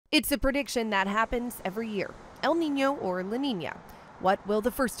It's a prediction that happens every year, El Nino or La Nina. What will the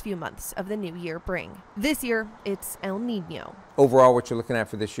first few months of the new year bring? This year, it's El Nino. Overall, what you're looking at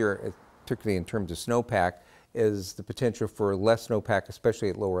for this year, particularly in terms of snowpack, is the potential for less snowpack, especially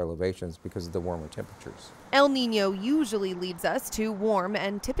at lower elevations because of the warmer temperatures. El Nino usually leads us to warm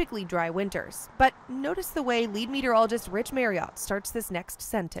and typically dry winters. But notice the way lead meteorologist Rich Marriott starts this next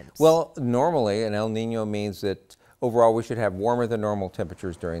sentence. Well, normally an El Nino means that overall we should have warmer than normal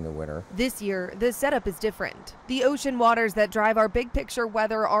temperatures during the winter. This year, the setup is different. The ocean waters that drive our big picture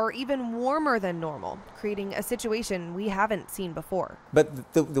weather are even warmer than normal, creating a situation we haven't seen before.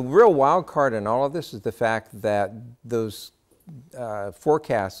 But the real wild card in all of this is the fact that those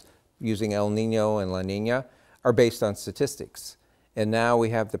forecasts using El Nino and La Nina are based on statistics. And now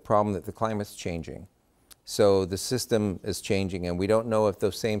we have the problem that the climate's changing. So the system is changing, and we don't know if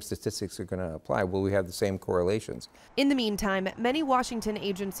those same statistics are going to apply. Will we have the same correlations? In the meantime, many Washington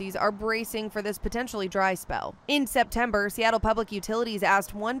agencies are bracing for this potentially dry spell. In September, Seattle Public Utilities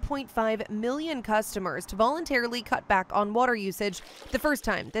asked 1.5 million customers to voluntarily cut back on water usage, the first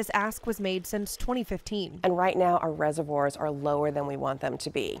time this ask was made since 2015. And right now, our reservoirs are lower than we want them to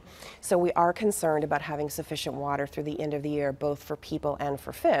be. So we are concerned about having sufficient water through the end of the year, both for people and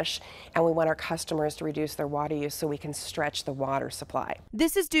for fish, and we want our customers to reduce their water use so we can stretch the water supply.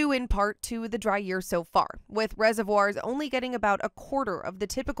 This is due in part to the dry year so far, with reservoirs only getting about a quarter of the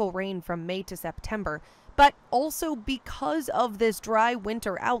typical rain from May to September, but also because of this dry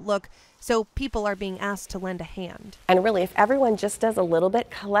winter outlook, so people are being asked to lend a hand. And really, if everyone just does a little bit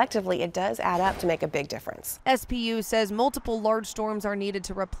collectively, it does add up to make a big difference. SPU says multiple large storms are needed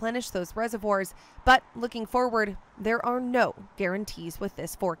to replenish those reservoirs, but looking forward, there are no guarantees with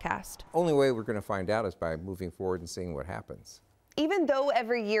this forecast. Only way we're going to find out is by moving forward and seeing what happens. Even though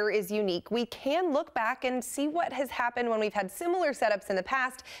every year is unique, we can look back and see what has happened when we've had similar setups in the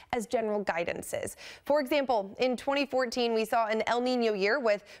past as general guidances. For example, in 2014, we saw an El Nino year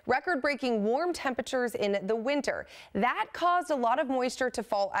with record-breaking warm temperatures in the winter. That caused a lot of moisture to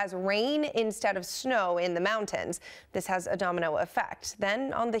fall as rain instead of snow in the mountains. This has a domino effect.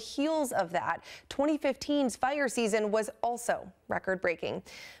 Then, on the heels of that, 2015's fire season was also record-breaking.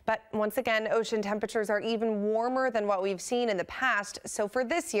 But once again, ocean temperatures are even warmer than what we've seen in the past. So for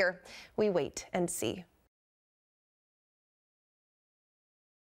this year, we wait and see.